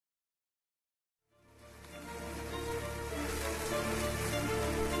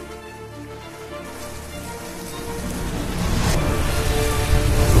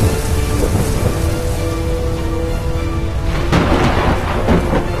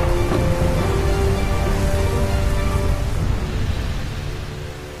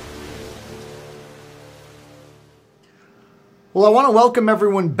Well, I want to welcome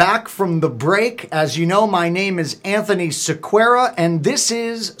everyone back from the break. As you know, my name is Anthony Sequeira, and this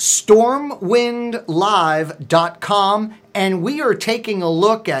is StormWindLive.com, and we are taking a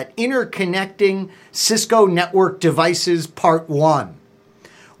look at interconnecting Cisco network devices, Part 1.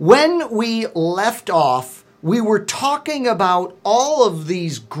 When we left off, we were talking about all of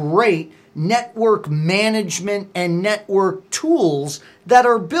these great network management and network tools that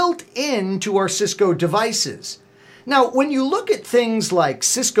are built into our Cisco devices. Now, when you look at things like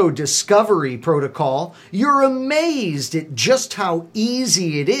Cisco Discovery Protocol, you're amazed at just how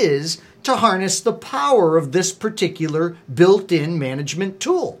easy it is to harness the power of this particular built-in management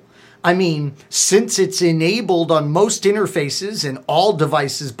tool. I mean, since it's enabled on most interfaces and all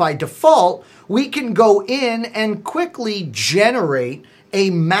devices by default, we can go in and quickly generate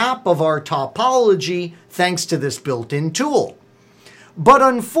a map of our topology thanks to this built-in tool. But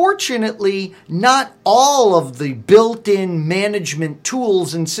unfortunately, not all of the built-in management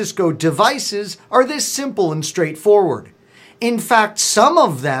tools in Cisco devices are this simple and straightforward. In fact, some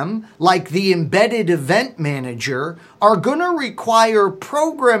of them, like the Embedded Event Manager, are going to require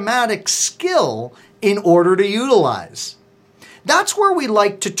programmatic skill in order to utilize. That's where we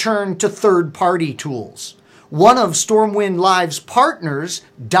like to turn to third-party tools. One of StormWindLive's partners,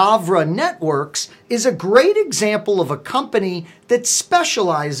 Davra Networks, is a great example of a company that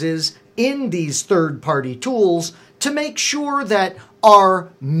specializes in these third-party tools to make sure that our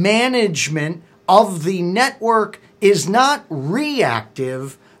management of the network is not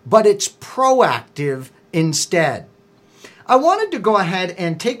reactive, but it's proactive instead. I wanted to go ahead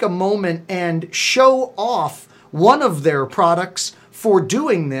and take a moment and show off one of their products for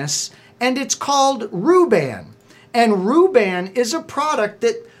doing this, and it's called RuBAN. And RuBAN is a product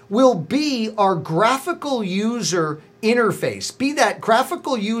that will be our graphical user interface, be that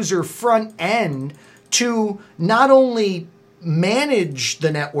graphical user front end to not only manage the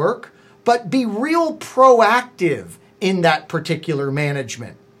network, but be real proactive in that particular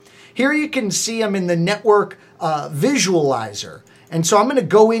management. Here you can see I'm in the network visualizer. And so I'm going to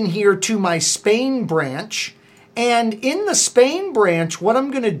go in here to my Spain branch. And in the Spain branch, what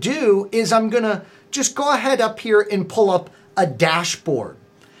I'm going to do is I'm going to just go ahead up here and pull up a dashboard.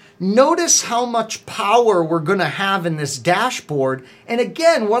 Notice how much power we're going to have in this dashboard. And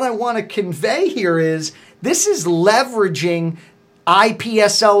again, what I want to convey here is this is leveraging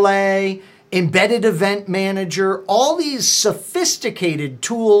IPSLA, Embedded Event Manager, all these sophisticated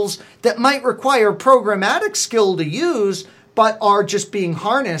tools that might require programmatic skill to use, but are just being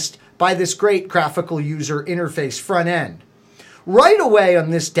harnessed by this great graphical user interface front end. Right away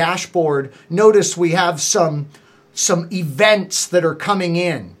on this dashboard, notice we have some events that are coming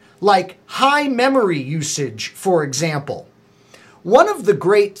in, like high memory usage, for example. One of the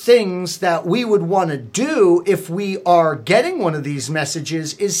great things that we would want to do if we are getting one of these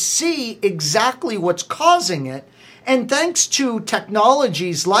messages is see exactly what's causing it. And thanks to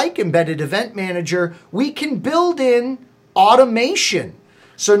technologies like Embedded Event Manager, we can build in automation.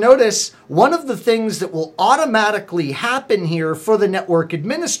 So notice one of the things that will automatically happen here for the network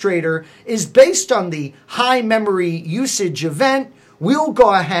administrator is based on the high memory usage event, we'll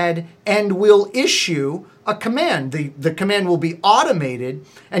go ahead and we'll issue a command. The command will be automated,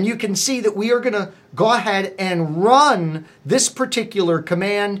 and you can see that we are going to go ahead and run this particular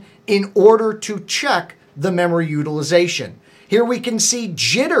command in order to check the memory utilization. Here we can see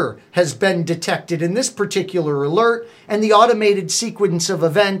jitter has been detected in this particular alert, and the automated sequence of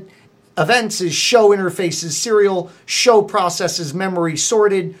events is show interfaces serial, show processes memory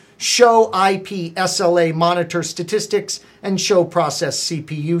sorted, show IP SLA monitor statistics, and show process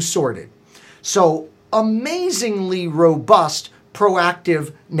CPU sorted. So amazingly robust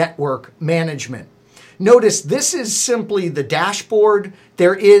proactive network management. Notice this is simply the dashboard.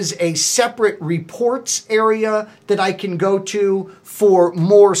 There is a separate reports area that I can go to for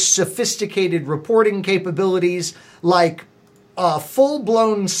more sophisticated reporting capabilities, like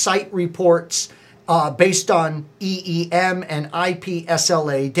full-blown site reports based on EEM and IP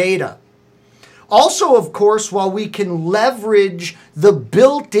SLA data. Also, of course, while we can leverage the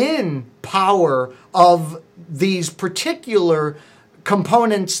built-in power of these particular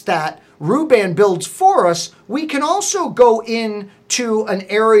components that RuBAN builds for us, we can also go into an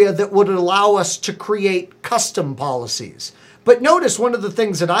area that would allow us to create custom policies. But notice one of the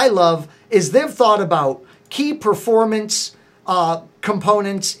things that I love is they've thought about key performance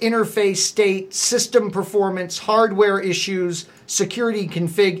components, interface state, system performance, hardware issues, security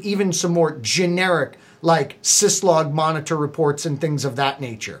config, even some more generic like syslog monitor reports and things of that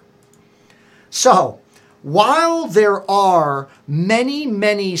nature. So while there are many,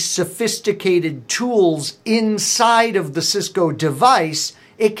 many sophisticated tools inside of the Cisco device,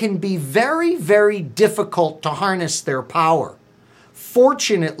 it can be very, very difficult to harness their power.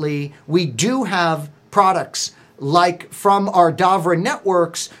 Fortunately, we do have products like from our Davra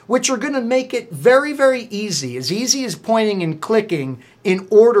Networks, which are going to make it very, very easy as pointing and clicking in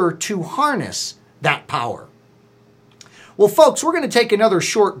order to harness that power. Well, folks, we're going to take another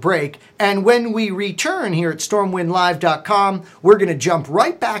short break, and when we return here at StormWindLive.com, we're going to jump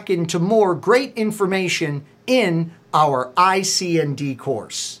right back into more great information in our ICND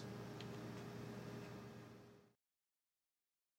course.